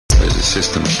a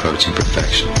system approaching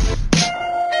perfection.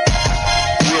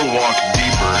 We'll walk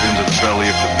deeper into the belly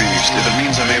of the beast if it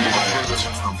means I'm able to furthest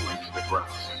tumbling to the ground.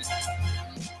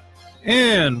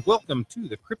 And welcome to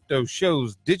the Crypto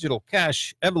Show's Digital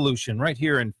Cash Evolution right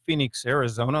here in Phoenix,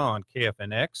 Arizona on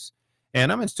KFNX.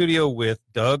 And I'm in studio with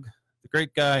Doug, the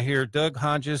great guy here, Doug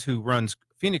Hodges, who runs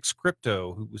Phoenix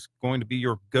Crypto, who is going to be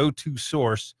your go-to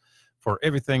source for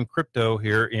everything crypto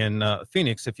here in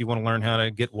Phoenix if you want to learn how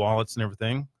to get wallets and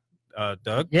everything.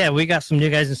 Doug? Yeah, we got some new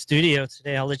guys in studio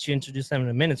today. I'll let you introduce them in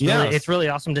a minute. It's really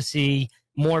awesome to see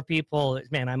more people.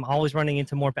 Man, I'm always running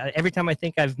into more. Every time I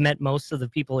think I've met most of the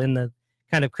people in the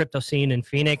kind of crypto scene in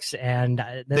Phoenix, and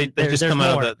they just come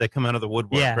out of the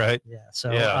woodwork, right?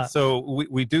 Yeah. So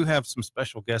we do have some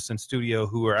special guests in studio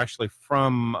who are actually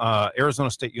from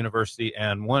Arizona State University,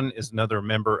 and one is another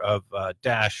member of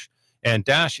Dash. And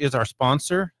Dash is our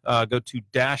sponsor. Go to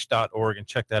dash.org and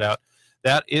check that out.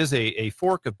 That is a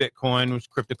fork of Bitcoin, which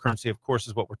cryptocurrency, of course,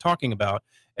 is what we're talking about.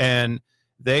 And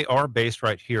they are based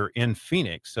right here in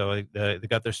Phoenix. So they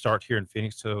got their start here in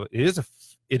Phoenix. So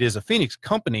it is a Phoenix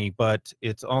company, but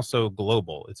it's also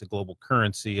global. It's a global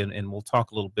currency, and we'll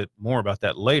talk a little bit more about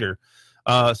that later.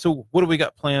 So what do we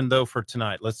got planned, though, for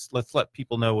tonight? Let's let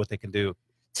people know what they can do.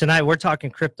 Tonight, we're talking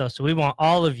crypto, so we want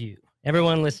all of you,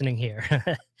 everyone listening here.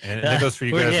 And that goes for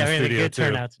you guys in the studio, good too.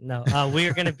 Turnout. No, we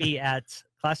are going to be at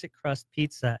Classic Crust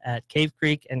Pizza at Cave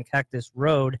Creek and Cactus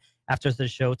Road after the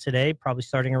show today, probably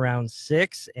starting around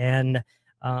 6. And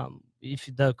if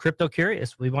the crypto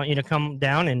curious, we want you to come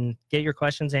down and get your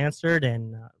questions answered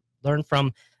and learn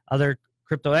from other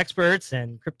crypto experts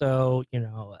and crypto,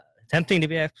 attempting to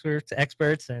be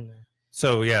experts. And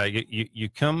so, yeah, you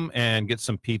come and get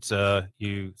some pizza,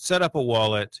 you set up a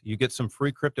wallet, you get some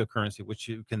free cryptocurrency, which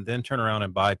you can then turn around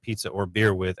and buy pizza or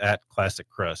beer with at Classic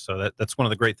Crust. So that's one of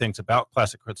the great things about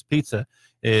Classic Crust Pizza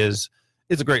is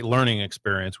it's a great learning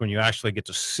experience when you actually get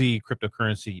to see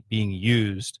cryptocurrency being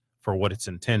used for what it's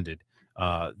intended.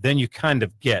 Then you kind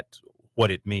of get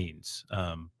what it means.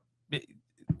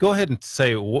 Go ahead and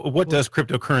say, what does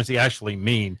cryptocurrency actually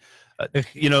mean?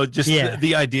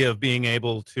 The idea of being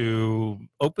able to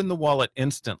open the wallet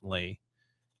instantly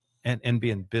and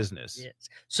be in business. Yes.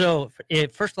 So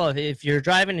first of all, if you're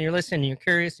driving and you're listening and you're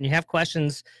curious and you have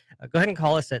questions, go ahead and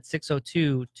call us at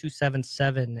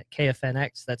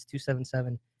 602-277-KFNX. That's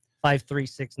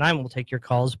 277-5369. We'll take your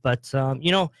calls. But,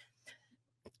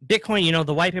 Bitcoin,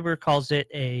 the white paper calls it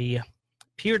a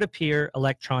peer-to-peer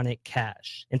electronic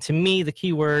cash. And to me, the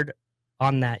key word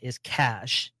on that is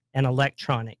cash and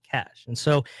electronic cash. And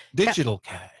so digital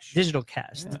cash. Yeah.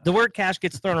 The word cash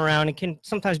gets thrown around and can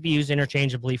sometimes be used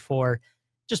interchangeably for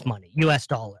just money, US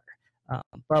dollar.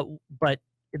 But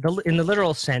in the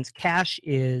literal sense, cash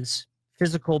is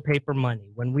physical paper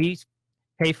money. When we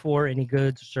pay for any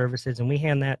goods or services and we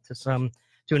hand that to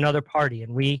another party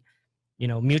and we,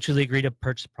 mutually agree to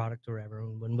purchase a product or whatever,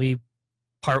 and when we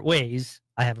part ways,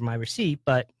 I have my receipt,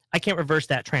 but I can't reverse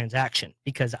that transaction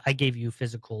because I gave you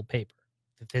physical paper.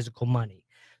 Physical money.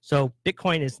 So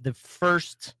Bitcoin is the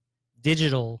first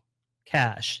digital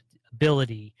cash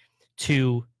ability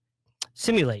to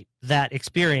simulate that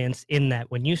experience, in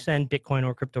that when you send Bitcoin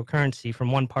or cryptocurrency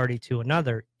from one party to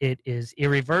another, it is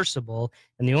irreversible.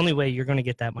 And the only way you're going to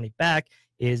get that money back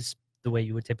is the way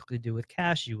you would typically do with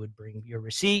cash. You would bring your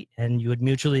receipt and you would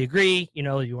mutually agree,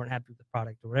 you weren't happy with the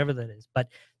product or whatever that is. But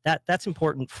that's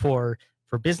important for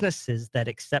businesses that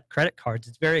accept credit cards.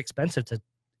 It's very expensive to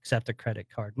accept a credit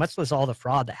card, much less all the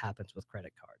fraud that happens with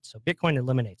credit cards. So Bitcoin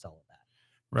eliminates all of that.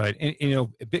 Right. And,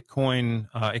 Bitcoin,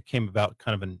 it came about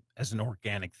kind of as an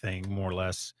organic thing, more or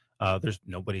less.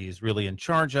 Nobody is really in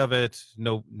charge of it.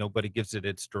 Nobody gives it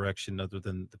its direction other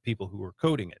than the people who are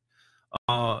coding it.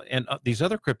 And these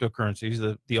other cryptocurrencies,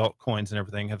 the altcoins and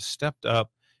everything, have stepped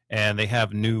up, and they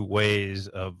have new ways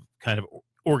of kind of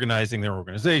organizing their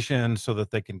organization so that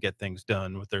they can get things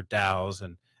done with their DAOs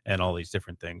and all these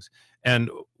different things. And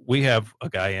we have a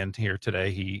guy in here today.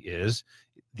 He is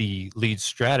the lead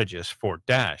strategist for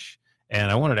Dash. And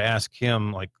I wanted to ask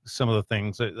him, some of the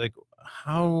things, like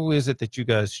how is it that you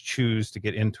guys choose to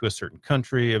get into a certain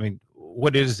country? I mean,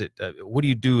 what is it? What do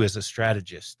you do as a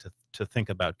strategist to think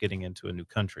about getting into a new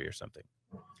country or something?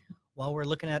 Well, we're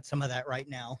looking at some of that right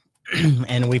now.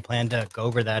 And we plan to go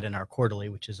over that in our quarterly,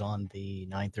 which is on the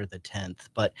 9th or the 10th.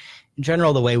 But in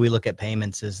general, the way we look at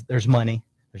payments is there's money.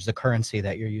 There's the currency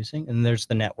that you're using, and there's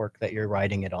the network that you're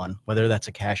riding it on, whether that's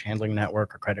a cash handling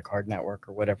network or credit card network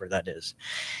or whatever that is.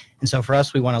 And so for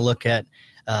us, we want to look at,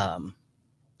 well,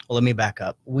 let me back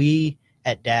up. We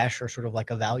at Dash are sort of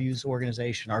like a values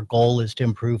organization. Our goal is to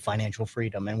improve financial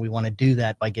freedom, and we want to do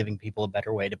that by giving people a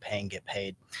better way to pay and get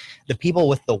paid. The people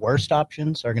with the worst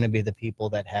options are going to be the people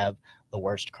that have the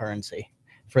worst currency.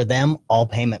 For them, all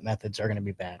payment methods are going to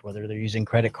be bad, whether they're using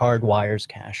credit card, wires,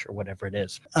 cash, or whatever it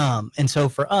is. And so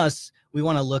for us, we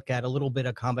want to look at a little bit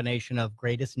of combination of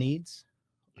greatest needs,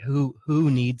 who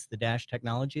needs the Dash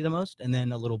technology the most, and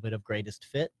then a little bit of greatest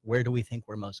fit. Where do we think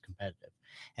we're most competitive?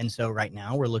 And so right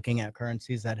now we're looking at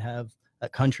currencies that have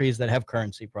countries that have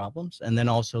currency problems, and then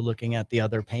also looking at the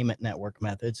other payment network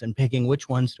methods and picking which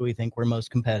ones do we think we're most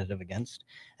competitive against,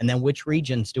 and then which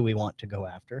regions do we want to go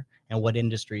after, and what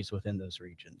industries within those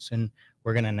regions. And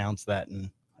we're going to announce that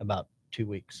in about 2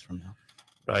 weeks from now.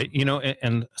 Right. You know,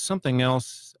 and something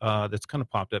else that's kind of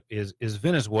popped up is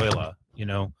Venezuela. You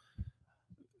know,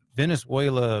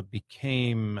 Venezuela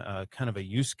became kind of a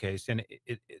use case, and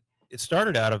it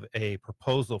started out of a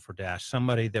proposal for Dash.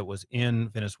 Somebody that was in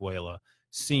Venezuela,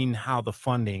 seen how the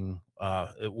funding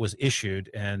was issued,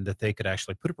 and that they could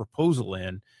actually put a proposal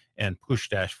in and push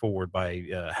Dash forward by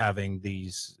having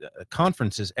these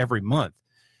conferences every month.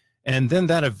 And then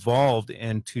that evolved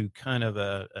into kind of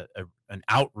an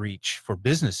outreach for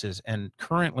businesses. And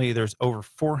currently there's over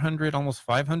 400, almost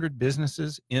 500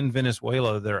 businesses in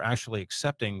Venezuela that are actually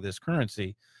accepting this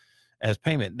currency as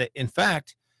payment. In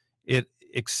fact, it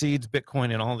exceeds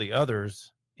Bitcoin and all the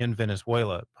others in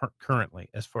Venezuela currently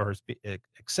as far as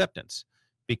acceptance,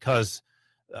 because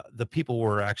the people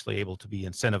were actually able to be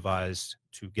incentivized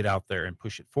to get out there and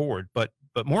push it forward. But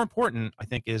more important, I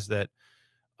think, is that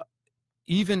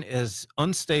even as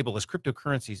unstable as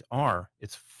cryptocurrencies are,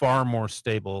 it's far more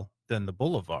stable than the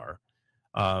Bolivar.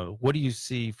 What do you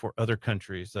see for other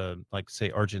countries, like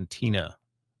say Argentina,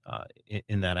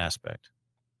 in that aspect?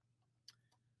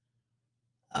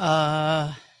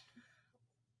 Well,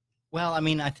 I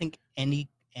mean, I think any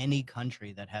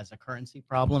country that has a currency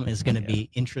problem is going to be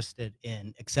interested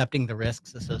in accepting the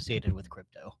risks associated with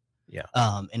crypto. Yeah.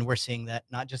 And we're seeing that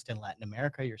not just in Latin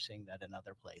America, you're seeing that in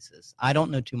other places. I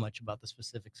don't know too much about the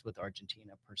specifics with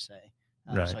Argentina per se,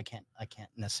 Right. so I can't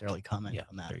necessarily comment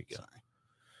on that. There you go. Sorry.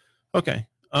 Okay.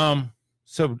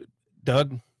 So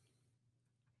Doug,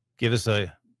 give us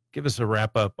a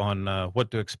wrap up on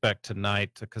what to expect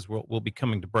tonight, because we'll be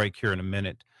coming to break here in a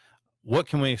minute. What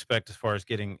can we expect as far as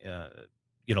getting,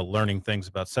 learning things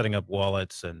about setting up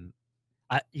wallets? And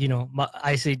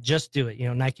I say just do it.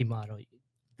 Nike motto.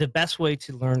 The best way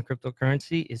to learn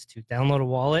cryptocurrency is to download a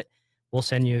wallet. We'll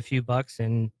send you a few bucks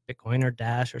in Bitcoin or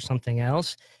Dash or something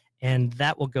else, and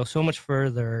that will go so much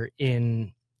further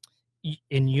in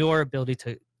your ability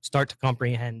to start to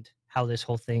comprehend how this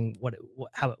whole thing,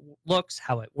 how it looks,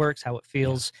 how it works, how it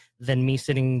feels, than me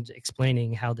sitting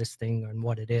explaining how this thing and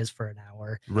what it is for an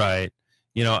hour. Right.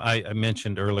 I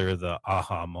mentioned earlier the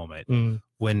aha moment.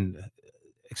 When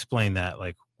explain that,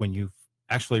 like when you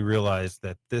actually realized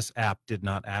that this app did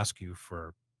not ask you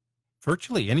for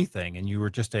virtually anything, and you were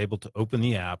just able to open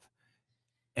the app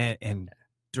and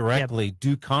directly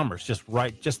do commerce just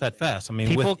that fast. I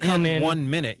mean, within 1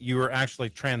 minute, you were actually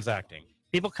transacting.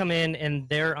 People come in and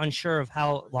they're unsure of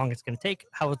how long it's going to take,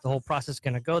 how the whole process is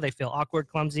going to go. They feel awkward,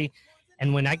 clumsy.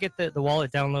 And when I get the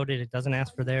wallet downloaded, it doesn't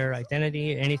ask for their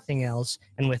identity, anything else.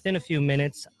 And within a few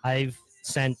minutes, I've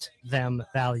sent them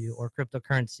value or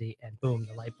cryptocurrency, and boom,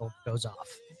 the light bulb goes off.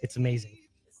 It's amazing.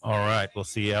 All right. We'll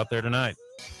see you out there tonight.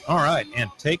 All right. And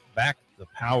take back the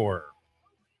power.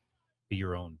 Be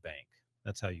your own bank.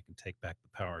 That's how you can take back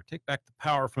the power. Take back the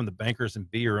power from the bankers and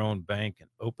be your own bank and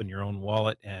open your own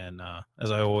wallet. And as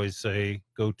I always say,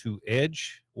 go to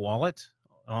Edge Wallet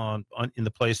in the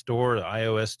Play Store, the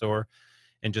iOS store,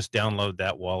 and just download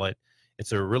that wallet.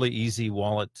 It's a really easy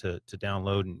wallet to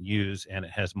download and use, and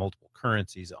it has multiple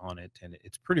currencies on it, and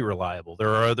it's pretty reliable. There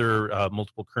are other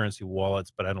multiple currency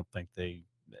wallets, but I don't think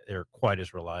they're quite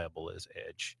as reliable as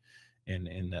Edge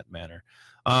in that manner.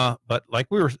 But like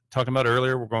we were talking about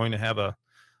earlier, we're going to have a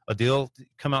deal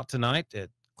come out tonight at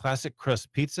Classic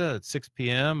Crust Pizza at 6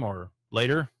 p.m. or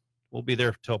later. We'll be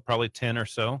there till probably 10 or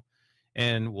so,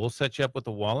 and we'll set you up with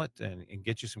a wallet and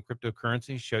get you some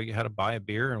cryptocurrency, show you how to buy a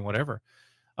beer and whatever.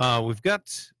 We've got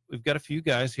a few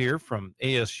guys here from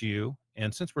ASU,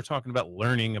 and since we're talking about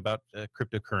learning about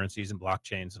cryptocurrencies and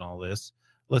blockchains and all this,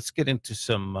 let's get into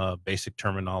some basic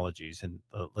terminologies. And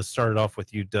let's start it off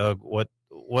with you, Doug.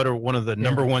 What are one of the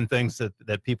number one things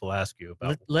that people ask you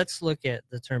about? Let's look at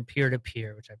the term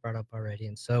peer-to-peer, which I brought up already.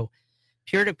 And so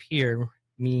peer-to-peer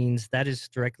means that is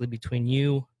directly between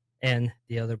you and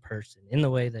the other person, in the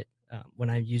way that when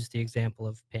I use the example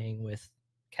of paying with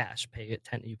cash,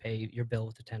 you pay your bill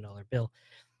with a $10 bill.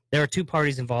 There are two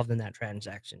parties involved in that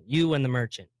transaction, you and the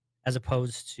merchant. as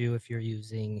opposed to if you're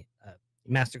using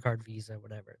MasterCard, Visa,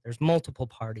 whatever. There's multiple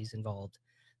parties involved.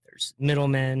 There's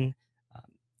middlemen.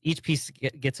 Each piece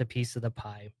gets a piece of the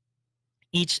pie.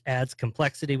 Each adds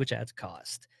complexity, which adds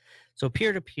cost. So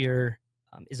peer-to-peer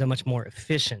is a much more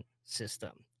efficient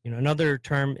system. Another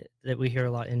term that we hear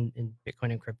a lot in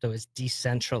Bitcoin and crypto is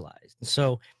decentralized. And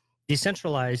so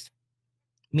decentralized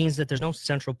means that there's no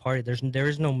central party. There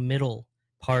is no middle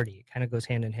party. It kind of goes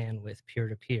hand in hand with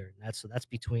peer-to-peer. And that's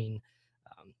between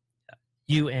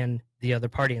you and the other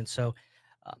party. And so,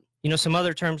 some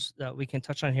other terms that we can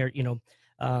touch on here,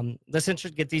 let's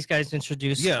get these guys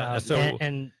introduced. Yeah.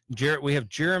 And we have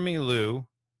Jeremy Liu,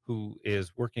 who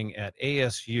is working at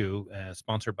ASU,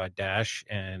 sponsored by Dash,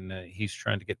 and he's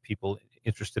trying to get people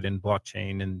interested in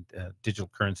blockchain and digital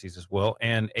currencies as well.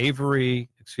 And Avery,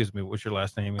 what's your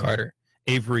last name? Carter.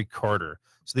 Avery Carter.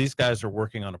 So these guys are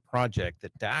working on a project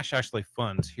that Dash actually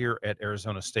funds here at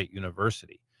Arizona State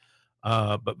University.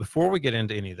 But before we get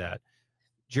into any of that,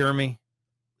 Jeremy,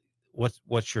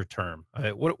 what's your term?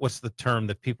 What's the term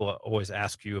that people always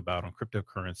ask you about on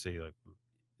cryptocurrency?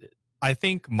 I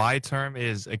think my term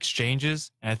is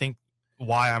exchanges, and I think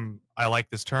why I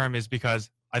like this term is because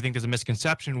I think there's a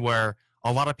misconception where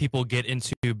a lot of people get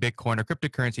into Bitcoin or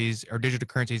cryptocurrencies or digital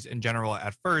currencies in general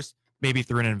at first, maybe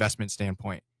through an investment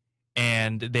standpoint,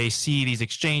 and they see these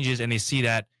exchanges and they see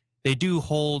that they do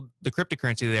hold the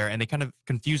cryptocurrency there, and they kind of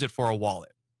confuse it for a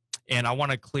wallet. And I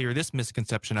want to clear this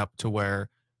misconception up to where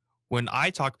when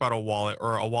I talk about a wallet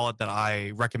or a wallet that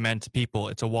I recommend to people,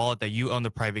 it's a wallet that you own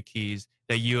the private keys,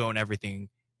 that you own everything.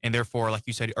 And therefore, like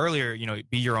you said earlier,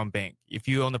 be your own bank. If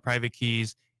you own the private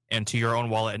keys and to your own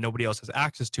wallet and nobody else has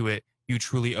access to it, you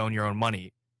truly own your own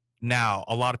money. Now,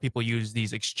 a lot of people use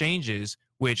these exchanges,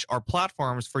 which are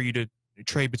platforms for you to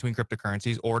trade between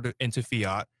cryptocurrencies or into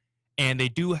fiat. And they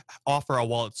do offer a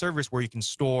wallet service where you can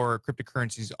store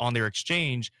cryptocurrencies on their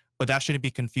exchange, but that shouldn't be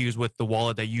confused with the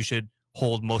wallet that you should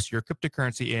hold most of your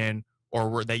cryptocurrency in,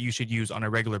 or that you should use on a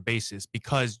regular basis,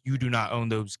 because you do not own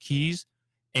those keys.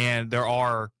 And there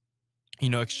are,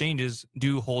 exchanges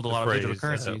do hold a lot of digital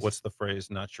currencies. What's the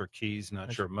phrase? Not your keys,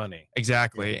 not your money.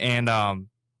 Exactly. And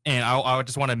I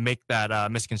just want to make that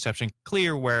misconception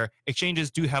clear, where exchanges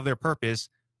do have their purpose,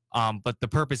 but the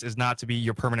purpose is not to be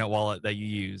your permanent wallet that you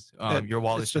use. Your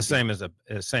wallet is the same as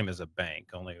a bank.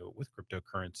 Only with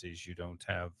cryptocurrencies, you don't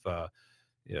have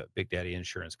Big Daddy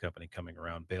insurance company coming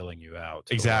around bailing you out.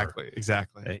 Exactly.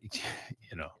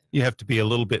 You have to be a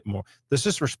little bit more. This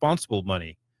is responsible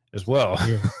money as well.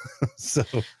 Yeah. So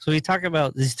we talk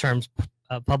about these terms,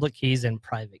 public keys and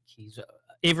private keys.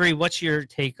 Avery, what's your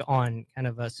take on kind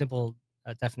of a simple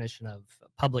definition of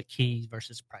public key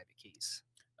versus private keys?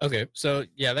 Okay, so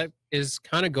yeah, that is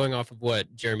kind of going off of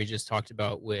what Jeremy just talked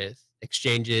about with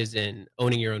exchanges and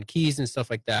owning your own keys and stuff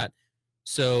like that.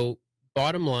 So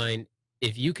bottom line,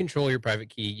 if you control your private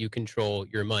key, you control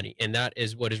your money. And that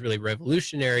is what is really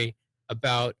revolutionary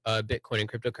about Bitcoin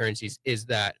and cryptocurrencies, is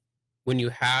that when you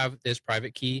have this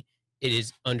private key, it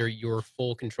is under your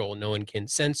full control. No one can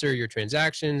censor your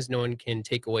transactions. No one can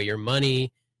take away your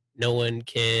money. No one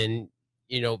can,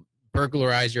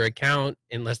 burglarize your account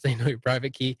unless they know your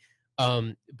private key.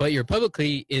 But your public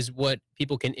key is what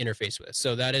people can interface with.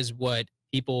 So that is what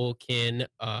people can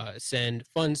send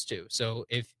funds to. So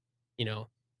if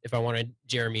I wanted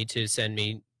Jeremy to send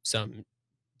me some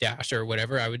Dash or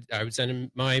whatever, I would send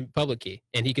him my public key,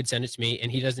 and he could send it to me,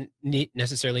 and he doesn't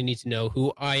necessarily need to know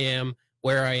who I am,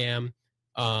 where I am.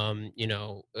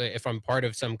 If I'm part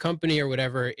of some company or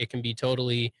whatever, it can be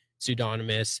totally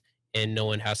pseudonymous, and no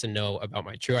one has to know about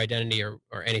my true identity or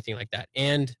anything like that.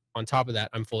 And on top of that,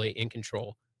 I'm fully in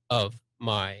control of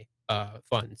my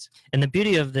funds. And the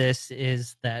beauty of this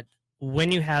is that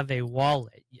when you have a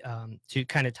wallet, to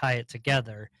kind of tie it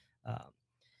together,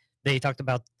 they talked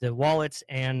about the wallets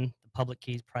and the public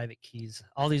keys, private keys.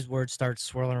 All these words start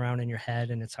swirling around in your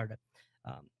head, and it's hard to.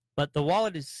 But the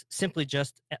wallet is simply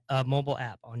just a mobile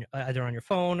app on either on your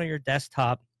phone or your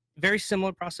desktop. Very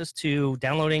similar process to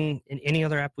downloading in any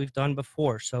other app we've done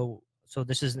before. So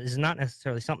this is not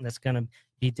necessarily something that's going to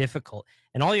be difficult.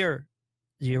 And all your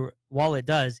wallet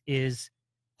does is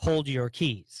hold your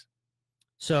keys.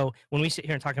 So when we sit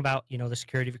here and talk about the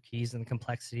security of your keys and the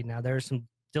complexity, now there's some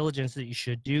diligence that you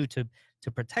should do to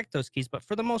protect those keys. But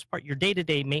for the most part, your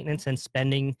day-to-day maintenance and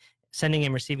spending, sending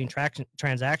and receiving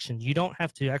transactions, you don't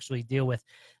have to actually deal with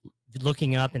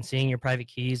looking up and seeing your private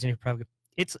keys and your private.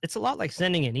 It's a lot like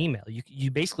sending an email.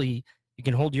 You basically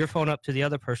can hold your phone up to the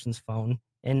other person's phone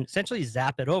and essentially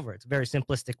zap it over. It's a very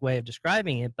simplistic way of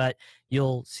describing it, but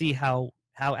you'll see how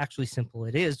actually simple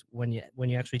it is when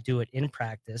you actually do it in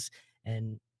practice.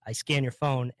 And I scan your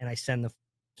phone and I send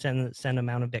send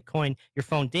amount of Bitcoin, your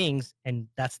phone dings, and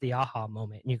that's the aha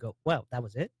moment, and you go, "Well, that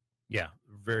was it." Yeah,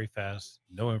 very fast,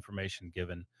 no information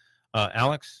given.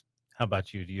 Alex, how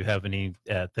about you? Do you have any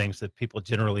things that people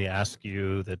generally ask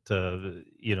you that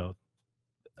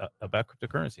about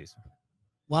cryptocurrencies?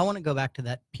 Well, I want to go back to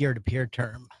that peer-to-peer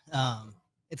term.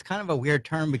 It's kind of a weird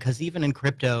term because even in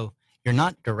crypto, you're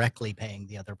not directly paying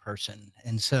the other person.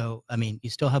 And so, I mean, you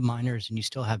still have miners and you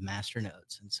still have master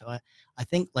nodes. And so I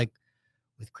think like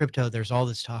with crypto, there's all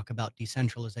this talk about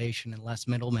decentralization and less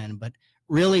middlemen, but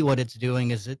really what it's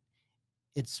doing is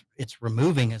it's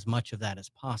removing as much of that as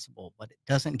possible, but it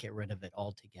doesn't get rid of it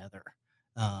altogether.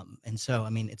 And so, I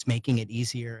mean, it's making it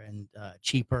easier and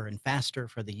cheaper and faster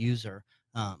for the user,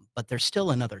 but there's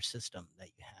still another system that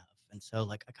you have. And so,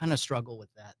 like, I kind of struggle with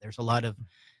that. There's a lot of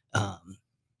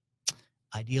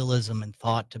idealism and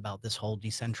thought about this whole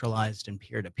decentralized and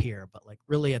peer-to-peer, but like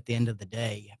really at the end of the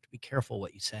day, you have to be careful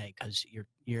what you say because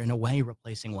you're in a way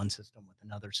replacing one system with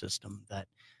another system that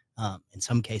in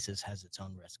some cases has its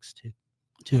own risks too.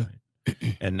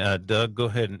 Right. And Doug, go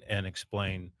ahead and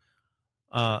explain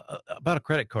about a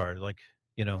credit card. Like,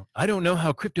 I don't know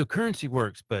how cryptocurrency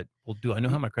works, but well, do I know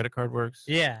how my credit card works?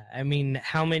 Yeah, I mean,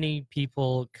 how many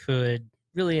people could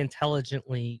really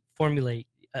intelligently formulate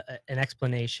an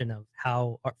explanation of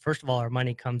how, first of all, our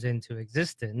money comes into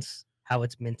existence, how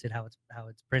it's minted, how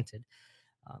it's printed.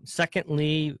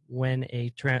 Secondly, when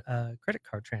a credit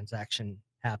card transaction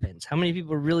happens, how many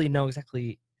people really know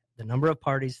exactly the number of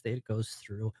parties that it goes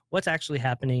through, what's actually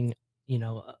happening,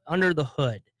 under the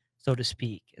hood, so to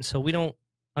speak. And so we don't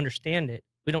understand it.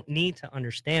 We don't need to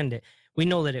understand it. We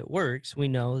know that it works. We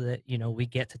know that, we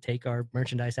get to take our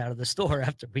merchandise out of the store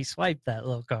after we swipe that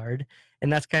little card.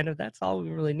 And that's all we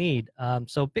really need.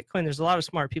 So Bitcoin, there's a lot of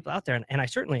smart people out there. And I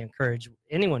certainly encourage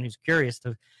anyone who's curious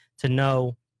to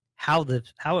know how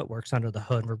it works under the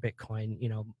hood for Bitcoin.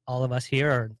 All of us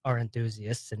here are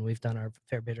enthusiasts, and we've done our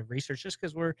fair bit of research just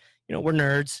because we're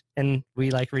nerds and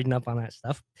we like reading up on that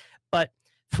stuff. But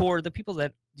for the people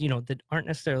that, that aren't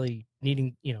necessarily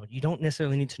needing, you don't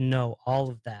necessarily need to know all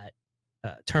of that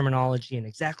terminology and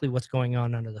exactly what's going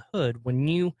on under the hood. When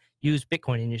you use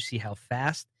Bitcoin and you see how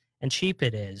fast and cheap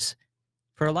it is,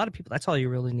 for a lot of people, that's all you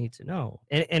really need to know.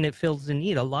 And it fills the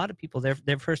need. A lot of people,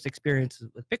 their first experience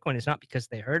with Bitcoin is not because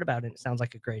they heard about it and it sounds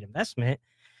like a great investment.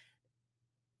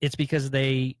 It's because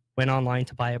they went online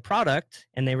to buy a product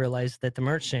and they realized that the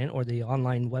merchant or the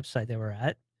online website they were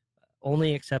at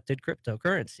only accepted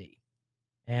cryptocurrency.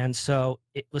 And so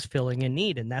it was filling a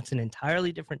need, and that's an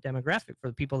entirely different demographic for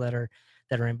the people that are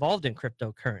involved in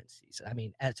cryptocurrencies. I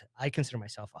mean, as I consider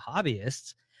myself a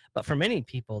hobbyist, but for many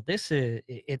people, it's a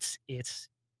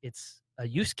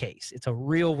use case. It's a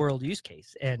real world use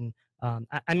case, and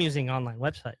I'm using online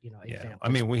website. Yeah, I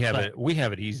mean, we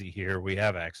have it easy here. We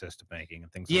have access to banking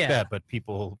and things like that, but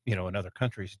people, in other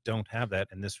countries don't have that,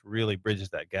 and this really bridges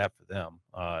that gap for them.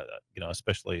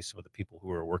 Especially some of the people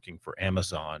who are working for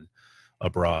Amazon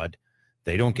abroad.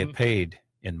 They don't get paid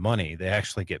in money. They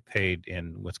actually get paid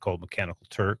in what's called Mechanical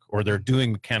Turk, or they're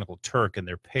doing Mechanical Turk and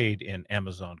they're paid in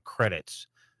Amazon credits.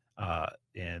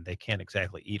 And they can't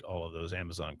exactly eat all of those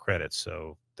Amazon credits.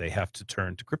 So they have to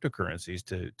turn to cryptocurrencies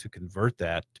to convert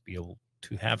that, to be able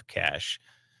to have cash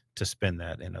to spend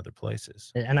that in other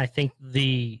places. And I think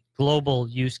the global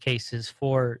use cases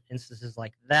for instances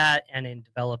like that and in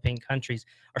developing countries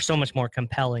are so much more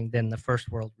compelling than the first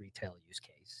world retail use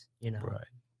case. Right.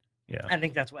 Yeah. I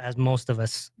think that's what has most of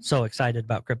us so excited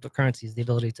about cryptocurrencies, the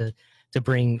ability to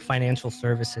bring financial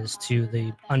services to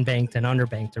the unbanked and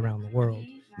underbanked around the world.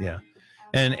 Yeah.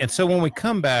 And so when we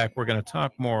come back, we're going to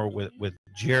talk more with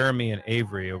Jeremy and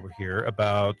Avery over here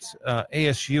about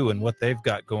ASU and what they've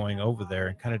got going over there,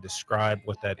 and kind of describe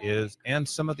what that is and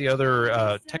some of the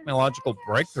other technological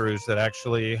breakthroughs that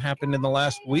actually happened in the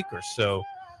last week or so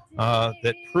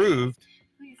that proved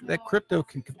that crypto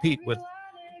can compete with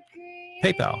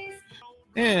PayPal.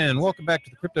 And welcome back to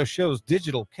the Crypto Show's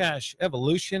Digital Cash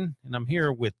Evolution. And I'm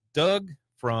here with Doug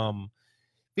from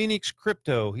Phoenix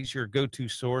Crypto. He's your go-to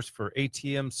source for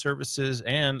ATM services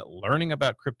and learning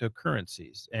about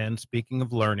cryptocurrencies. And speaking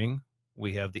of learning,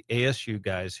 we have the ASU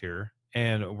guys here,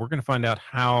 and we're going to find out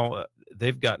how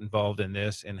they've got involved in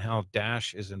this and how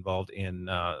Dash is involved in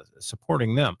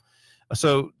supporting them.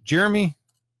 So, Jeremy,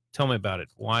 tell me about it.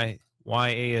 Why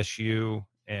ASU,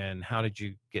 and how did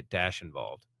you get Dash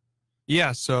involved?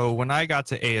 Yeah, so when I got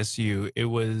to ASU, it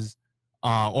was,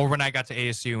 or when I got to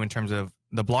ASU in terms of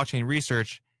the blockchain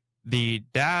research, the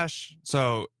Dash,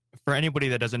 so for anybody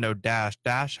that doesn't know Dash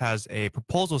has a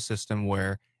proposal system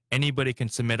where anybody can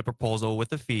submit a proposal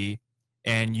with a fee,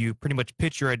 and you pretty much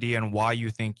pitch your idea on why you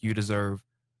think you deserve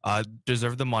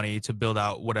deserve the money to build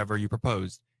out whatever you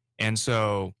proposed. And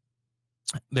so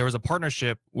there was a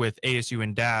partnership with ASU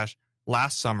and Dash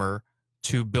last summer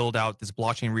to build out this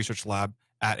blockchain research lab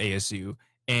at ASU.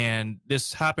 And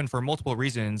this happened for multiple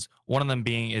reasons. One of them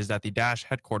being is that the Dash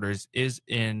headquarters is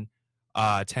in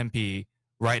Tempe,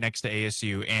 right next to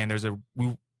ASU, and there's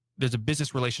a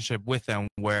business relationship with them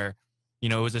where, you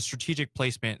know, it was a strategic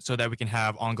placement so that we can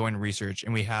have ongoing research,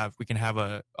 and we can have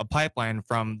a pipeline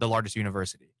from the largest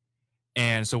university.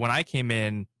 And so when I came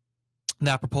in,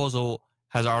 that proposal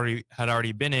had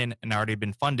already been in and already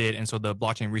been funded, and so the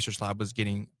blockchain research lab was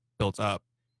getting built up.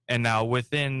 And now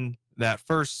within that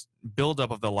first buildup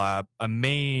of the lab, a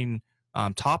main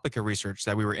topic of research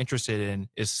that we were interested in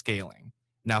is scaling.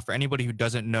 Now, for anybody who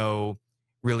doesn't know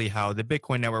really how the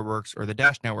Bitcoin network works or the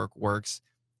Dash network works,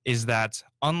 is that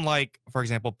unlike, for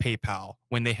example, PayPal,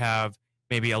 when they have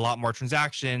maybe a lot more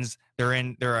transactions, they're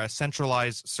a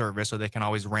centralized service, so they can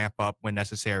always ramp up when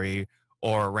necessary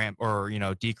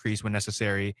or decrease when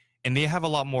necessary, and they have a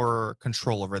lot more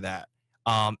control over that.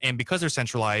 And because they're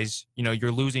centralized, you know,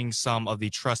 you're losing some of the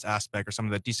trust aspect or some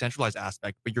of the decentralized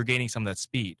aspect, but you're gaining some of that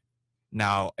speed.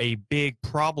 Now, a big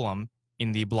problem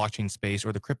in the blockchain space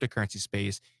or the cryptocurrency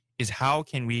space is how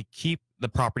can we keep the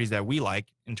properties that we like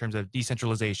in terms of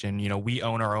decentralization? You know, we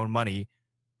own our own money,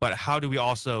 but how do we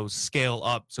also scale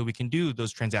up so we can do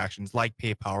those transactions like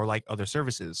PayPal or like other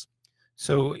services?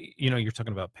 So, you know, you're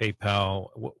talking about PayPal.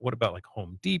 What about like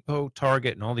Home Depot,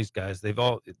 Target, and all these guys? They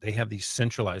have these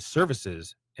centralized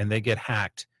services, and they get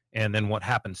hacked. And then what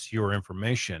happens to your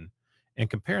information? And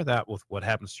compare that with what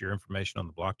happens to your information on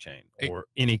the blockchain or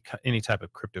any type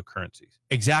of cryptocurrencies.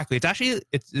 Exactly. It's actually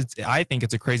I think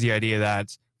it's a crazy idea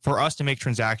that for us to make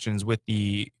transactions with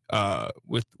the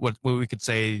with what we could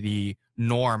say the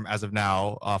norm as of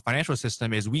now financial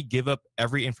system is we give up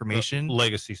every information,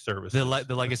 legacy services,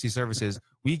 the legacy services.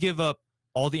 We give up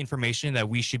all the information that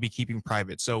we should be keeping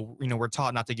private. So, you know, we're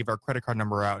taught not to give our credit card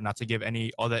number out, not to give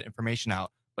all that information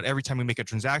out. But every time we make a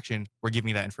transaction, we're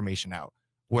giving that information out.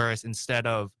 Whereas instead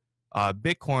of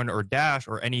Bitcoin or Dash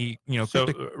or any, you know, so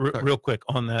real quick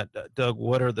on that, Doug,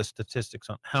 what are the statistics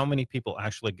on how many people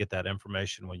actually get that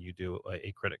information when you do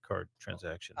a credit card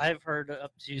transaction? I've heard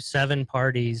up to 7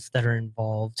 parties that are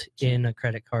involved in a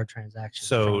credit card transaction.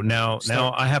 So now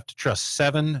I have to trust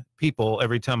 7 people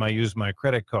every time I use my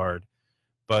credit card,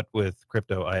 but with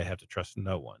crypto, I have to trust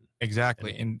no one.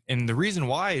 Exactly. And the reason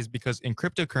why is because in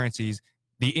cryptocurrencies,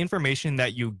 the information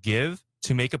that you give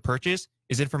to make a purchase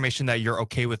is information that you're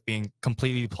okay with being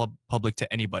completely public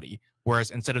to anybody.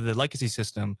 Whereas instead of the legacy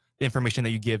system, the information that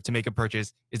you give to make a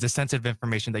purchase is the sensitive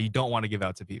information that you don't want to give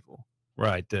out to people.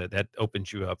 Right. That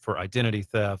opens you up for identity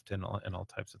theft and all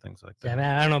types of things like that. Yeah,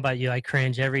 man, I don't know about you. I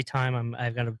cringe every time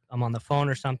I'm on the phone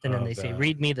or something and they say,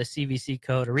 read me the CVC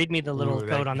code or read me the little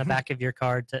code on the back of your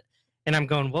card. And I'm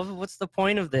going, well, what's the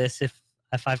point of this if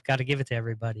I've got to give it to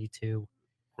everybody to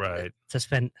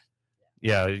spend?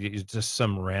 Yeah, it's just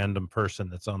some random person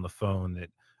that's on the phone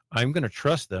that I'm going to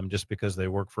trust them just because they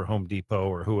work for Home Depot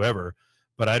or whoever,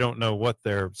 but I don't know what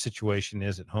their situation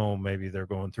is at home. Maybe they're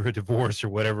going through a divorce or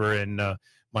whatever, and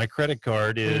my credit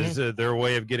card is their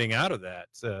way of getting out of that.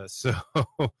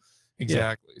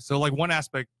 Exactly. So like one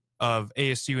aspect of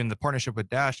ASU in the partnership with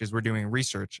Dash is we're doing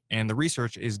research, and the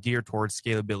research is geared towards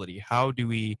scalability.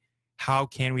 How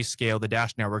can we scale the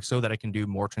Dash network so that it can do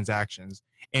more transactions?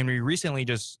 And we recently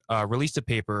just released a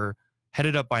paper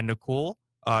headed up by Nicole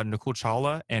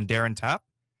Chawla and Darren Tapp,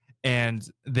 and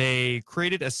they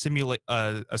created a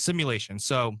simulation.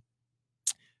 So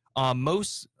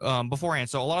beforehand,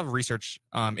 so a lot of research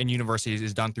in universities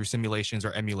is done through simulations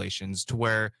or emulations, to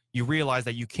where you realize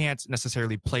that you can't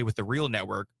necessarily play with the real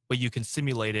network, but you can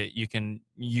simulate it. You can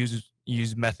use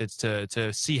methods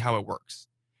to see how it works.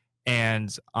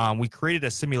 And we created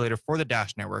a simulator for the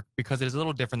Dash network because it is a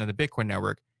little different than the Bitcoin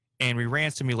network. And we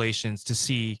ran simulations to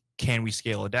see, can we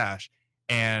scale a Dash?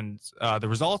 And the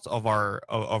results of our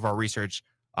research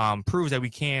proves that we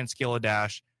can scale a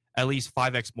Dash at least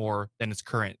 5x more than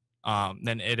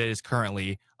it is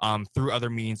currently through other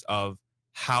means of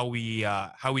how we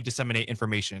disseminate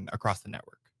information across the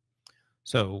network.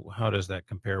 So how does that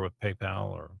compare with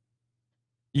PayPal or?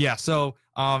 Yeah, so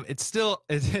it's still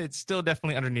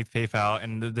definitely underneath PayPal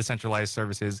and the decentralized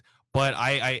services, but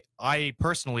I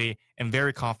personally am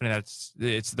very confident that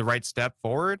it's the right step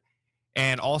forward,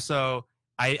 and also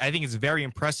I think it's very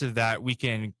impressive that we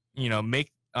can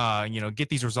get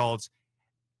these results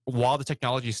while the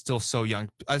technology is still so young.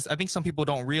 I think some people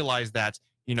don't realize that,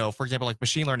 for example, like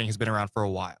machine learning has been around for a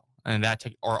while, and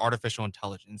or artificial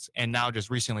intelligence, and now just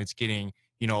recently it's getting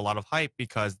a lot of hype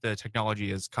because the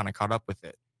technology is kind of caught up with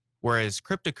it. Whereas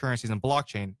cryptocurrencies and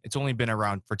blockchain, it's only been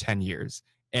around for 10 years.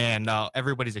 And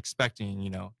everybody's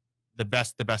expecting, the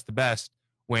best,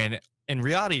 when in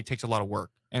reality, it takes a lot of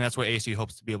work. And that's what ASU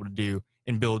hopes to be able to do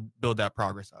and build that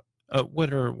progress up.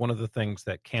 What are one of the things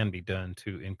that can be done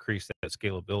to increase that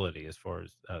scalability as far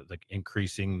as like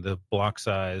increasing the block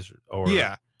size or?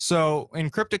 Yeah. So in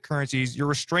cryptocurrencies, you're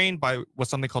restrained by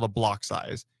what's something called a block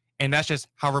size. And that's just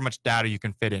however much data you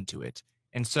can fit into it.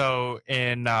 And so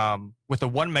in with a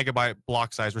 1 megabyte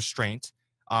block size restraint,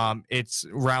 it's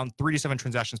around 3 to 7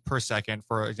 transactions per second,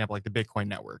 for example, like the Bitcoin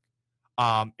network.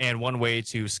 And one way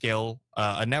to scale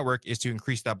a network is to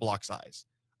increase that block size.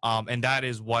 And that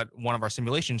is what one of our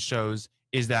simulations shows,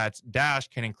 is that Dash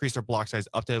can increase their block size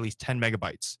up to at least 10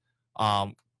 megabytes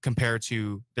compared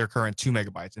to their current 2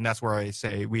 megabytes. And that's where I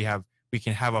say we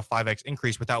can have a 5x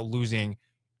increase without losing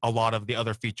a lot of the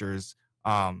other features.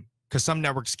 Because some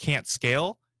networks can't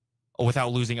scale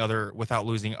without losing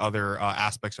other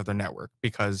aspects of their network,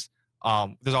 because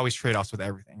there's always trade-offs with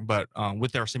everything. But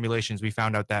with our simulations, we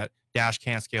found out that Dash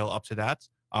can scale up to that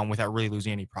without really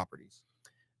losing any properties.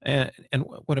 And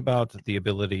what about the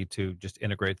ability to just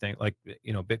integrate things like,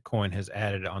 Bitcoin has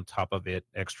added on top of it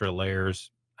extra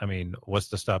layers? I mean, what's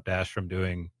to stop Dash from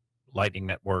doing Lightning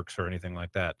networks or anything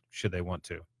like that, should they want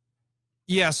to?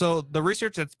 Yeah, so the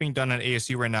research that's being done at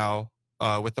ASU right now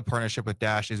with the partnership with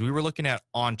Dash is we were looking at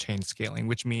on-chain scaling,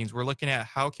 which means we're looking at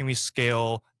how can we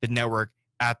scale the network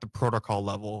at the protocol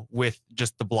level with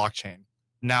just the blockchain.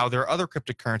 Now, there are other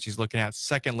cryptocurrencies looking at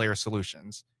second layer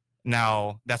solutions.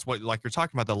 Now, that's what, like you're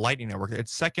talking about, the Lightning Network.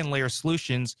 It's second layer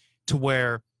solutions to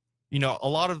where, a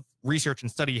lot of research and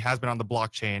study has been on the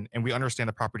blockchain, and we understand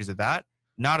the properties of that.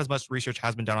 Not as much research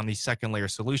has been done on these second layer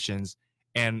solutions.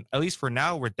 And at least for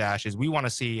now with Dash is we want to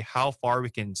see how far we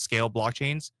can scale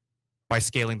blockchains by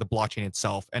scaling the blockchain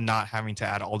itself and not having to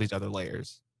add all these other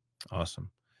layers. Awesome.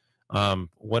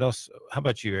 What else? How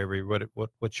about you, Avery?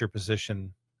 What's your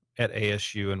position at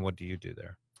ASU, and what do you do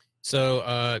there? So,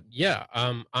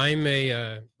 I'm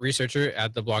a researcher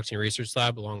at the Blockchain Research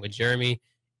Lab along with Jeremy.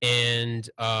 And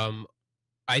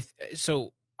I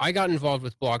got involved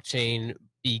with blockchain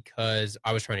because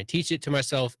I was trying to teach it to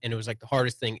myself, and it was like the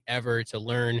hardest thing ever to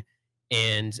learn.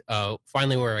 And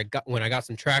finally, when I got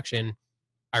some traction,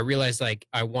 I realized like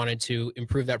I wanted to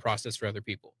improve that process for other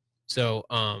people. So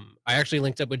I actually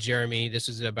linked up with Jeremy. This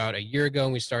was about a year ago,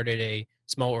 and we started a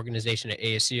small organization at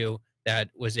ASU that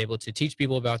was able to teach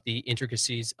people about the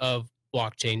intricacies of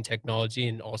blockchain technology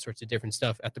and all sorts of different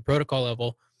stuff at the protocol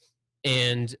level.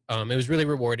 And it was really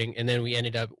rewarding. And then we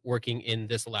ended up working in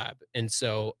this lab. And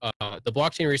so the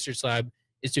Blockchain Research Lab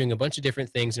is doing a bunch of different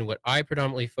things. And what I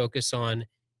predominantly focus on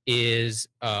is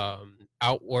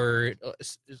outward,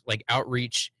 like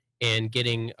outreach, and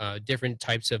getting different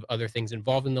types of other things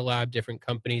involved in the lab, different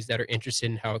companies that are interested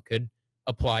in how it could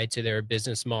apply to their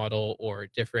business model, or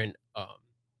different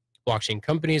blockchain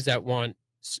companies that want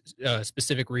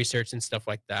specific research and stuff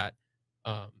like that.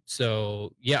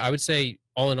 So yeah, I would say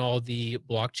all in all, the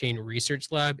Blockchain Research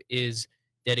Lab is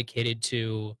dedicated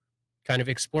to kind of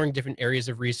exploring different areas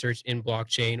of research in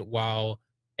blockchain while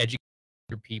educating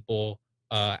people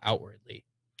outwardly.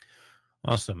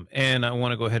 Awesome. And I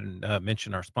want to go ahead and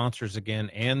mention our sponsors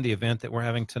again and the event that we're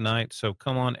having tonight. So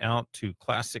come on out to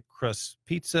Classic Crust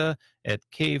Pizza at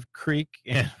Cave Creek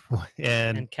and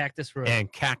Cactus Road.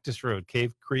 And Cactus Road.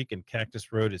 Cave Creek and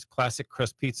Cactus Road is Classic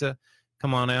Crust Pizza.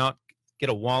 Come on out, get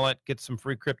a wallet, get some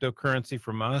free cryptocurrency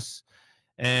from us.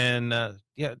 And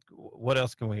what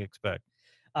else can we expect?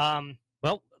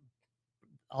 Well,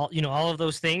 all of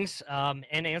those things, and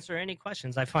answer any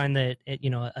questions. I find that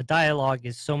a dialogue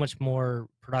is so much more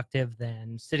productive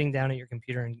than sitting down at your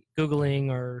computer and Googling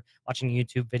or watching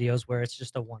YouTube videos where it's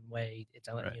just a one way. It's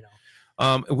right.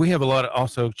 We have a lot of,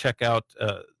 also check out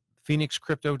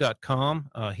phoenixcrypto.com.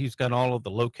 He's got all of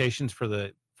the locations for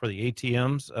the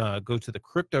ATMs. Go to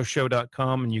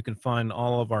thecryptoshow.com and you can find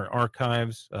all of our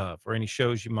archives for any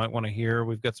shows you might want to hear.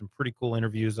 We've got some pretty cool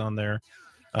interviews on there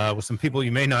with some people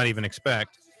you may not even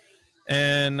expect.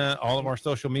 And all of our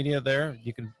social media there.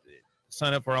 You can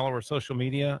sign up for all of our social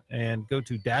media and go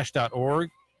to dash.org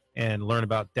and learn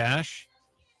about Dash.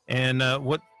 And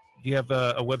what do you have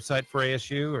a website for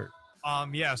ASU? Or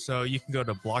so you can go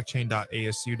to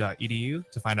blockchain.asu.edu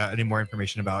to find out any more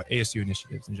information about ASU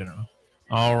initiatives in general.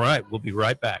 All right, we'll be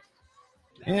right back.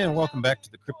 And welcome back to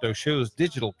the Crypto Show's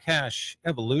Digital Cash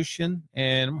Evolution.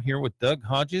 And I'm here with Doug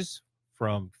Hodges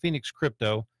from Phoenix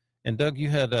Crypto. And Doug, you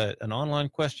had an online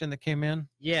question that came in?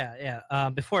 Yeah.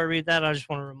 Before I read that, I just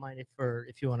want to remind you,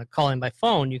 if you want to call in by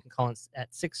phone, you can call in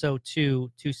at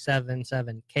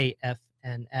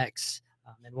 602-277-KFNX.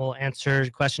 And we'll answer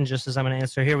questions just as I'm going to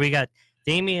answer here. We got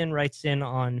Damien writes in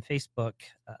on Facebook,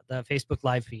 the Facebook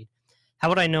live feed. How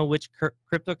would I know which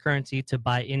cryptocurrency to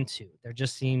buy into? There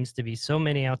just seems to be so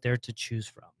many out there to choose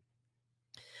from.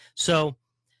 So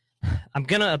I'm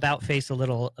gonna about face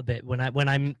a bit when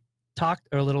I'm talked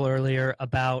a little earlier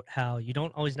about how you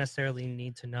don't always necessarily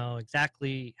need to know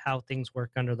exactly how things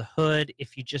work under the hood.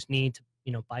 If you just need to,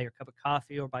 buy your cup of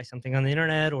coffee or buy something on the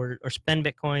internet or spend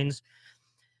Bitcoins.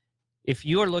 If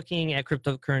you are looking at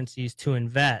cryptocurrencies to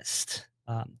invest,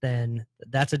 then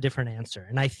that's a different answer.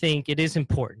 And I think it is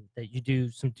important that you do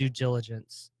some due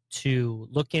diligence to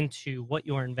look into what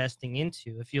you're investing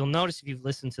into. If you'll notice, if you've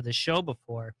listened to the show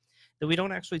before, that we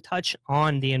don't actually touch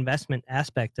on the investment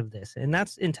aspect of this, and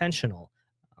that's intentional.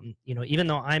 Even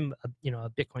though I'm a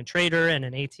Bitcoin trader and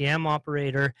an ATM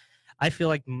operator, I feel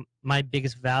like my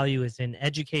biggest value is in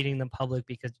educating the public,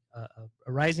 because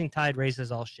a rising tide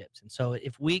raises all ships. And so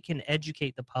if we can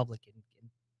educate the public and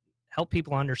help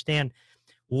people understand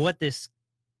what this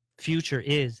future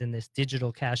is in this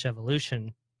digital cash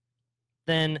evolution,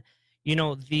 then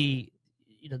the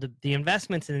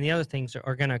investments and the other things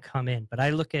are going to come in. But I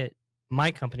look at my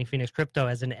company, Phoenix Crypto,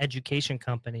 as an education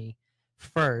company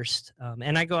first,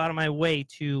 and I go out of my way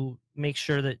to make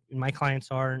sure that my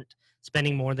clients aren't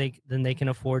spending more than they can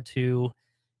afford to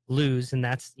lose. And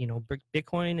that's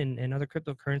Bitcoin and other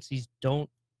cryptocurrencies don't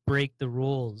break the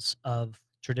rules of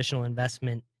traditional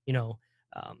investment,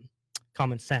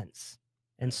 common sense.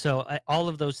 And so all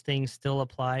of those things still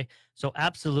apply. So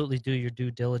absolutely do your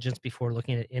due diligence before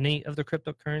looking at any of the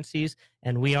cryptocurrencies.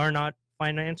 And we are not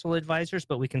financial advisors,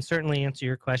 but we can certainly answer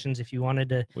your questions if you wanted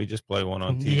to. We just play one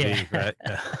on TV,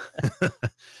 right?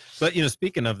 But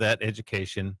speaking of that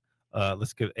education,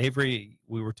 let's give Avery.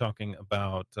 We were talking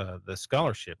about the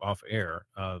scholarship off air.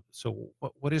 So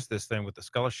what is this thing with the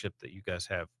scholarship that you guys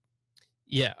have?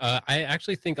 Yeah, I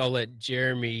actually think I'll let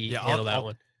Jeremy handle that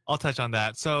one. I'll touch on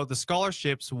that. So the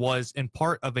scholarships was in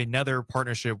part of another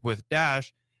partnership with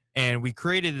Dash, and we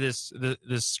created this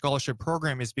scholarship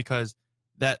program is because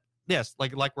that. Yes,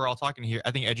 like we're all talking here,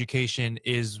 I think education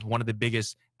is one of the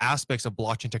biggest aspects of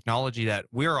blockchain technology that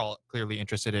we're all clearly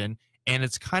interested in, and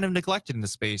it's kind of neglected in the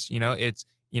space. It's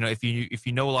if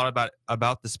you know a lot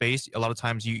about the space, a lot of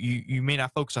times you may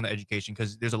not focus on the education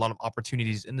because there's a lot of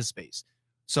opportunities in the space.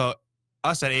 So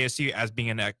us at ASU, as being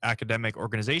an academic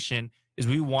organization, is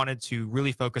we wanted to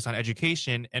really focus on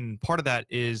education, and part of that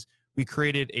is we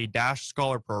created a Dash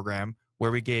Scholar program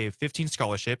where we gave 15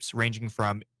 scholarships ranging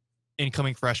from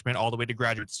incoming freshmen all the way to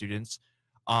graduate students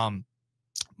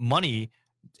money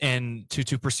and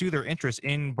to pursue their interest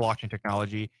in blockchain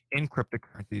technology, in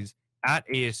cryptocurrencies at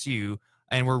ASU.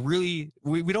 And we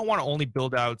don't want to only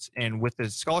build out, and with the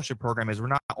scholarship program is we're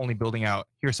not only building out,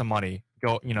 here's some money,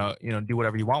 go do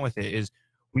whatever you want with it. Is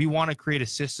we want to create a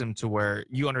system to where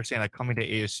you understand that coming to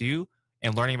ASU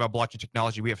and learning about blockchain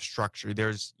technology, we have structure.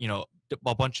 There's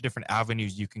a bunch of different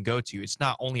avenues you can go to. It's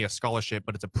not only a scholarship,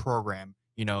 but it's a program.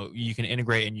 You can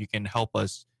integrate and you can help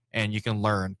us and you can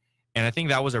learn. And I think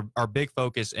that was our big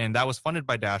focus, and that was funded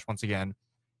by Dash once again.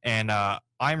 And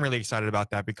I'm really excited about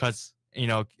that because,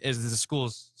 as the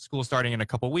school's starting in a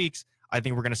couple of weeks, I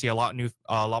think we're going to see a lot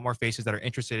more faces that are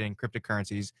interested in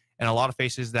cryptocurrencies, and a lot of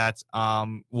faces that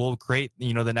will create,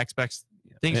 the next best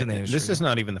things in the industry. This is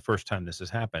not even the first time this has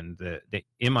happened. The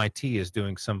MIT is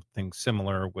doing something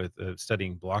similar with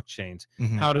studying blockchains.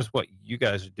 Mm-hmm. How does what you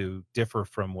guys do differ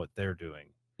from what they're doing?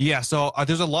 Yeah, so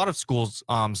there's a lot of schools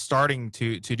starting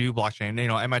to do blockchain.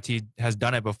 MIT has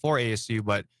done it before ASU,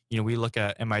 but we look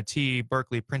at MIT,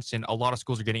 Berkeley, Princeton. A lot of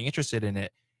schools are getting interested in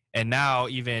it, and now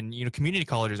even community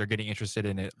colleges are getting interested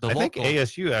in it. I think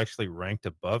ASU actually ranked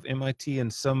above MIT in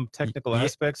some technical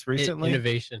aspects recently.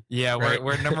 Innovation. Yeah,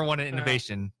 we're number one in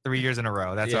innovation 3 years in a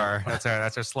row. That's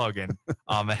our slogan.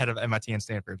 Ahead of MIT and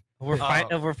Stanford. We're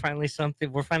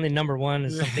finally number one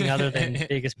in something other than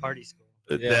biggest party school.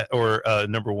 That or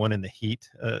number one in the heat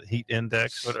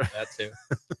index. That too.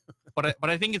 But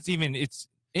I think it's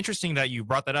interesting that you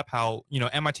brought that up. How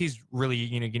MIT's really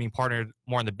getting partnered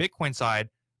more on the Bitcoin side.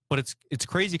 But it's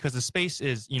crazy because the space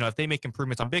is, if they make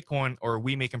improvements on Bitcoin or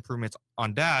we make improvements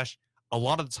on Dash, a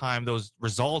lot of the time those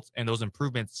results and those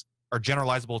improvements are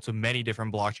generalizable to many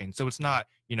different blockchains. So it's not,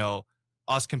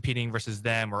 us competing versus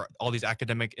them or all these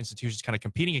academic institutions kind of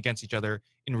competing against each other.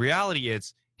 In reality,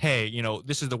 it's, hey,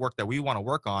 this is the work that we want to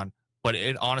work on, but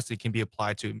it honestly can be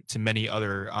applied to many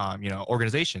other,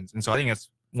 organizations. And so I think that's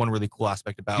one really cool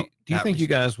aspect about. Do you think you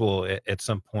guys will at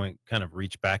some point kind of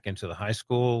reach back into the high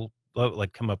school,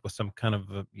 like come up with some kind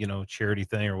of charity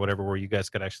thing or whatever, where you guys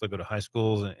could actually go to high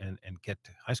schools and get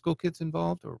high school kids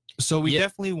involved? Or so we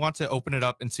definitely want to open it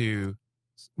up into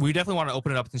we definitely want to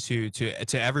open it up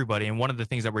to everybody. And one of the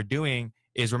things that we're doing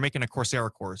is we're making a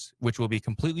Coursera course, which will be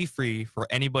completely free for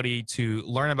anybody to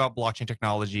learn about blockchain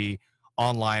technology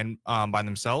online by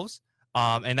themselves.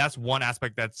 And that's one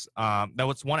aspect that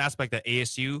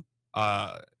ASU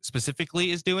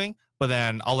specifically is doing. But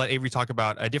then I'll let Avery talk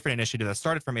about a different initiative that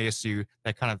started from ASU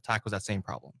that kind of tackles that same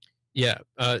problem. Yeah.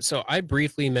 So I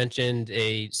briefly mentioned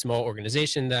a small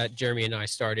organization that Jeremy and I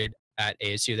started at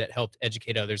ASU that helped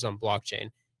educate others on blockchain.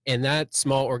 And that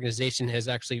small organization has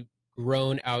actually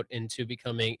grown out into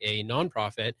becoming a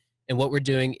nonprofit. And what we're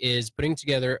doing is putting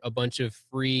together a bunch of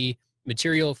free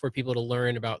material for people to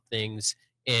learn about things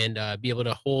and be able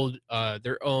to hold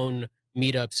their own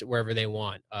meetups wherever they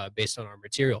want based on our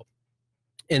material.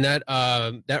 And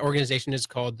that organization is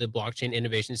called the Blockchain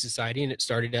Innovation Society, and it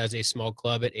started as a small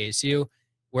club at ASU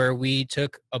where we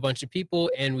took a bunch of people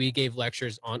and we gave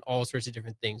lectures on all sorts of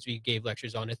different things. We gave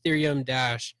lectures on Ethereum,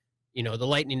 Dash, the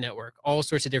Lightning Network, all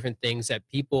sorts of different things that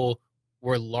people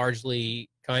were largely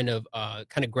kind of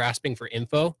grasping for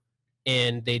info,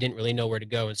 and they didn't really know where to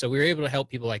go. And so we were able to help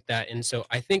people like that. And so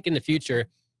I think in the future,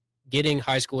 getting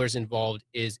high schoolers involved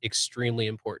is extremely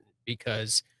important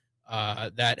because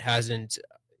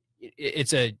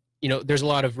there's a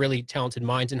lot of really talented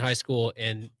minds in high school,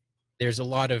 and there's a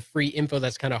lot of free info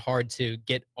that's kind of hard to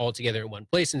get all together in one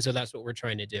place. And so that's what we're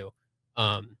trying to do.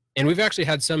 And we've actually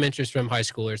had some interest from high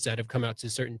schoolers that have come out to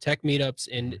certain tech meetups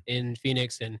in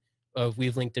Phoenix, and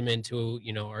we've linked them into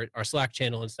our Slack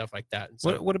channel and stuff like that. And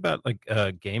so, What about like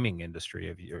gaming industry?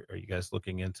 Are you guys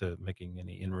looking into making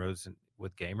any inroads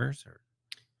with gamers? Or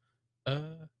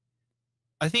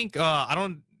I think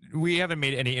we haven't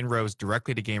made any inroads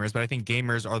directly to gamers, but I think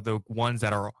gamers are the ones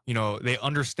that are, they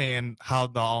understand how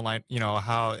the online,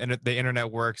 how the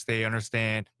internet works. They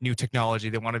understand new technology.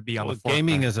 They want to be on the forefront.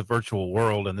 Gaming is a virtual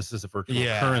world, and this is a virtual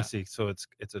currency, so it's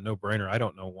a no-brainer. I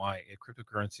don't know why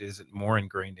cryptocurrency isn't more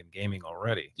ingrained in gaming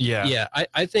already. Yeah.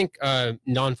 I think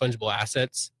non-fungible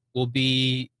assets will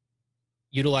be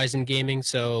utilized in gaming.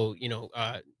 So,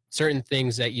 certain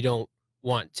things that you don't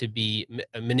want to be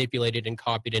manipulated and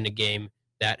copied in a game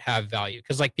that have value,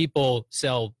 because like people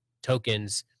sell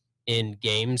tokens in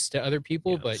games to other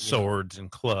people, but swords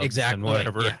and clubs exactly, and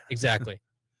whatever. Yeah, exactly.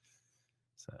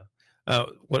 So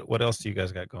what else do you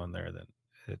guys got going there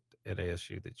then at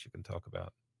ASU that you can talk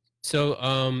about?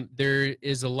 So there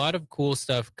is a lot of cool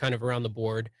stuff kind of around the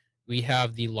board. We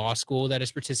have the law school that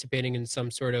is participating in some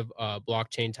sort of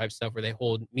blockchain type stuff where they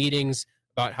hold meetings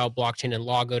about how blockchain and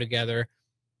law go together.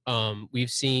 We've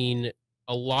seen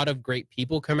a lot of great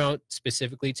people come out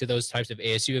specifically to those types of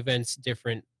ASU events,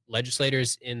 different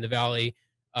legislators in the Valley.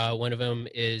 One of them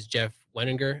is Jeff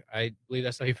Wenninger. I believe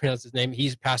that's how you pronounce his name.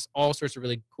 He's passed all sorts of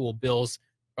really cool bills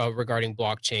regarding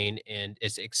blockchain and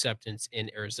its acceptance in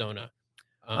Arizona.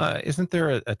 Isn't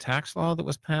there a tax law that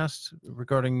was passed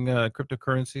regarding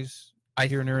cryptocurrencies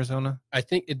here in Arizona? I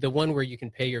think the one where you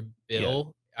can pay your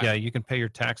bill. Yeah, you can pay your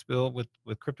tax bill with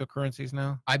cryptocurrencies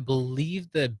now. I believe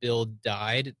the bill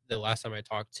died the last time I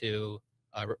talked to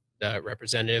the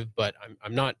representative, but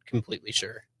I'm not completely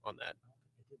sure on that.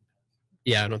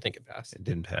 Yeah, I don't think it passed. It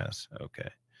didn't pass. Okay.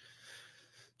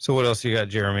 So what else you got,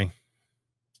 Jeremy?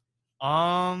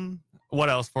 What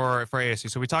else for ASU?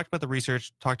 So we talked about the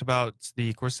research, talked about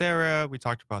the Coursera, we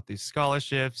talked about these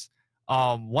scholarships.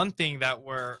 One thing that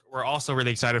we're also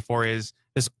really excited for is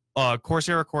this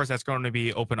Coursera course that's going to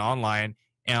be open online.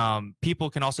 People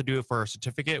can also do it for a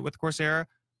certificate with Coursera,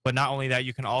 but not only that,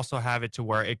 you can also have it to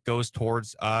where it goes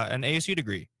towards an ASU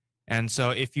degree. And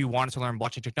so if you wanted to learn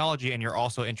blockchain technology and you're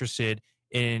also interested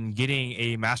in getting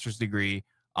a master's degree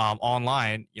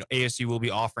online, ASU will be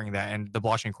offering that, and the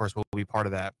blockchain course will be part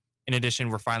of that. In addition,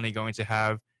 we're finally going to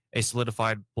have a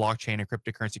solidified blockchain and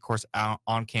cryptocurrency course out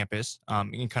on campus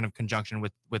in kind of conjunction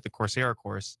with the Coursera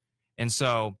course. And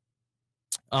so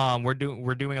we're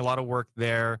doing a lot of work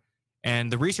there,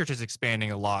 and the research is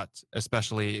expanding a lot,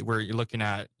 especially where you're looking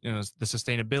at the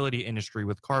sustainability industry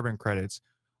with carbon credits.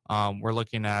 We're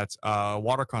looking at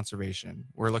water conservation.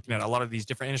 We're looking at a lot of these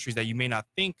different industries that you may not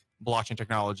think blockchain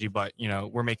technology, but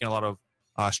we're making a lot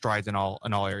of strides in all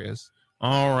areas.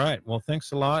 All right. Well,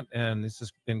 thanks a lot, and this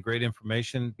has been great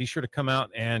information. Be sure to come out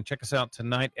and check us out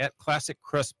tonight at Classic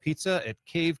Crust Pizza at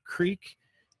Cave Creek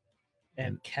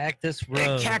and Cactus Road.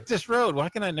 And Cactus Road. Why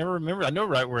can I never remember? I know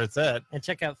right where it's at. And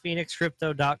check out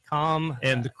phoenixcrypto.com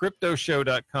and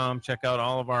thecryptoshow.com. Check out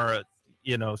all of our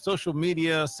social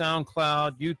media,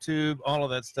 SoundCloud, YouTube, all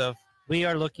of that stuff. We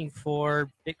are looking for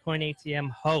Bitcoin ATM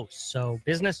hosts. So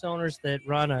business owners that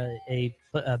run a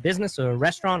business or a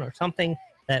restaurant or something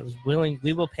that was willing,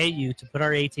 we will pay you to put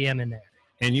our ATM in there.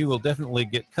 And you will definitely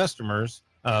get customers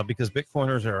because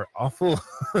Bitcoiners are awful.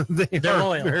 They're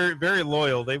loyal. very, very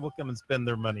loyal. They will come and spend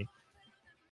their money.